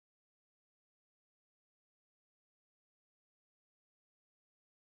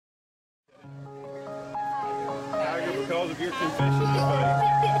because of your confession of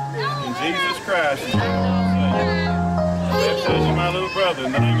faith in Jesus Christ as your Lord and Savior. I baptize you, my little brother,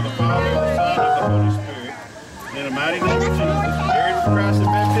 in the name of the Father, and the Son, and the Holy Spirit. In the mighty name of Jesus, buried with Christ in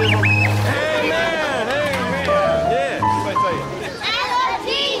baptism. Amen. Amen. Yeah. Somebody say it. I love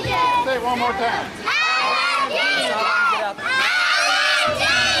Jesus. Say it one more time.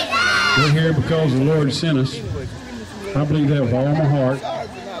 We're here because the Lord sent us. I believe that with all my heart.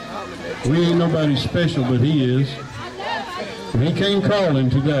 We ain't nobody special, but He is. And He came calling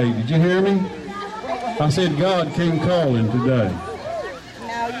today. Did you hear me? I said God came calling today.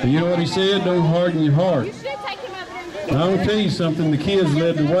 And you know what He said? Don't harden your heart. Now, I'm going to tell you something. The kids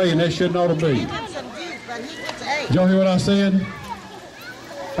led the way, and that shouldn't ought to be. Did y'all hear what I said?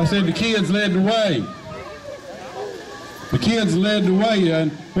 I said the kids led the way. The kids led the way,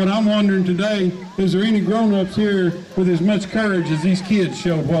 and what I'm wondering today, is there any grown-ups here with as much courage as these kids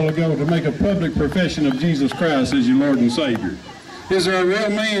showed a while ago to make a public profession of Jesus Christ as your Lord and Savior? Is there a real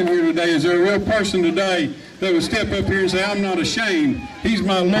man here today? Is there a real person today that would step up here and say, I'm not ashamed. He's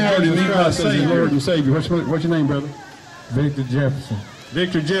my Lord and He's my Savior. Lord and Savior. What's your name, brother? Victor Jefferson.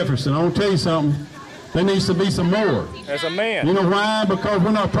 Victor Jefferson. I want to tell you something. There needs to be some more. As a man. You know why? Because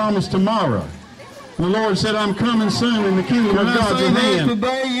we're not promised tomorrow. The Lord said, I'm coming soon in the kingdom of God's at hand.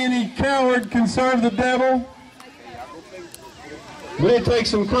 Today, any coward can serve the devil. But it takes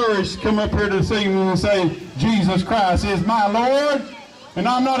some courage to come up here this evening and say, Jesus Christ is my Lord, and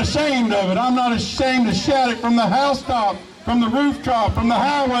I'm not ashamed of it. I'm not ashamed to shout it from the housetop, from the rooftop, from the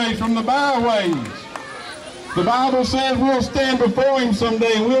highways, from the byways. The Bible says we'll stand before Him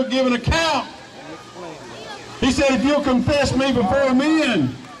someday and we'll give an account. He said, if you'll confess me before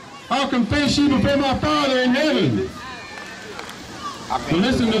men, I'll confess you before my Father in heaven. But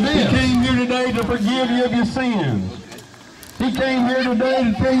listen to this. He came here today to forgive you of your sins. He came here today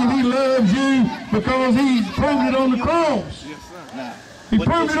to tell you He loves you because He proved it on the cross. He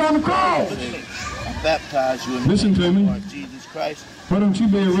proved it on the cross. I baptize you in listen to me. Lord Jesus Christ. Why don't you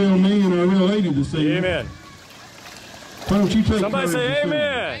be a real man or a real lady this evening? Amen. Why don't you take somebody say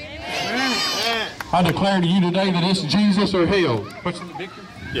amen. I declare to you today that it's Jesus or hell. What's the Victor?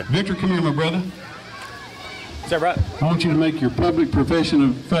 Yeah. Victor, come here, my brother. Is that right? I want you to make your public profession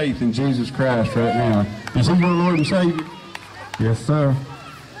of faith in Jesus Christ right now. Is He your Lord and Savior? Yes, sir.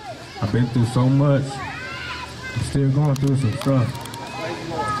 I've been through so much. I'm still going through some stuff.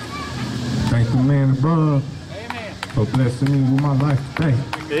 Thank the man above for blessing me with my life today.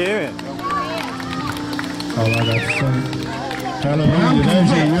 Amen. All I got to say. Hallelujah.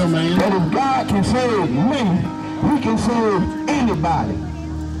 That's your real man. That if God can save me, He can save anybody.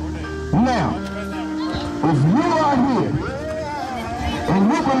 Now, if you are here and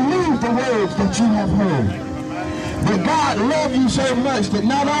you believe the words that you have heard, that God loved you so much that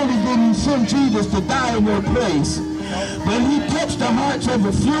not only did He send Jesus to die in your place, but He touched the hearts of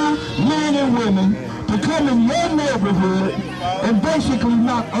a few men and women to come in your neighborhood and basically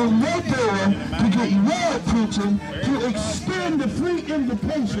knock on your door to get your attention, to extend the free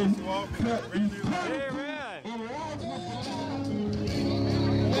invitation to eternity.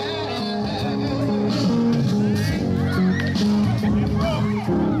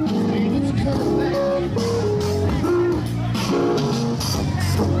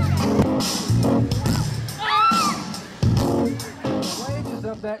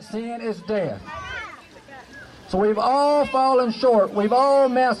 Of that sin is death. So we've all fallen short. We've all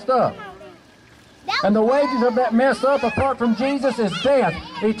messed up. And the wages of that mess up apart from Jesus is death,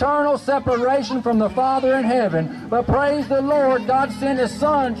 eternal separation from the Father in heaven. But praise the Lord, God sent His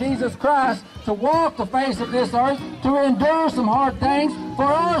Son, Jesus Christ, to walk the face of this earth, to endure some hard things for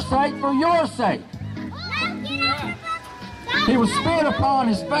our sake, for your sake. He was spit upon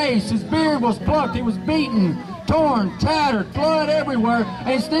His face, His beard was plucked, He was beaten, torn, tattered, blood everywhere,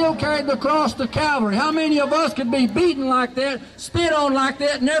 and still carried the cross to Calvary. How many of us could be beaten like that, spit on like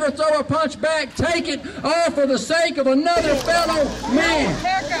that, never throw a punch back, take it all for the sake of another fellow man?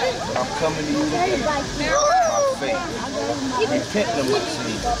 I'm coming to you today by faith, repenting of my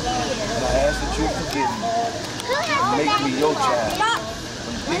sins, and I ask that you forgive me and make me your child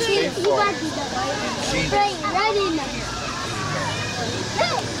from this day forward. Jesus.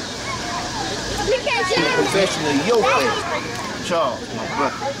 Confession of your faith, Charles, my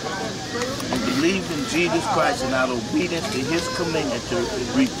brother, and believe in Jesus Christ and out obedience to His commandment to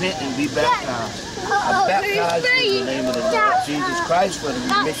repent and be baptized. I baptize you in the name of the Lord Jesus Christ for the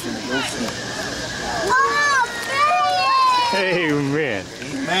remission of your sins. Amen.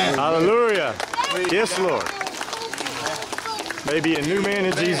 Amen. Hallelujah. Yes, Lord. Maybe a new man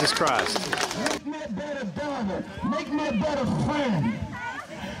in Jesus Christ. Make me a better daughter. Make me a better friend.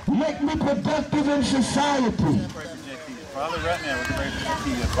 Make me productive in society. Father, right now, we're praying for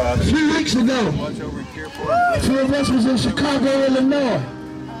you, Father. A few weeks ago, Watch over and care for us. two of us was in Chicago, Illinois.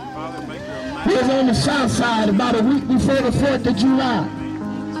 Father, make your We was on the south side about a week before the 4th of July.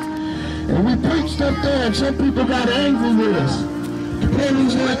 And we preached up there, and some people got angry with us. The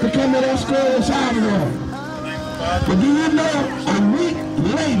police wanted to come and escort us out of there. But do you know, a week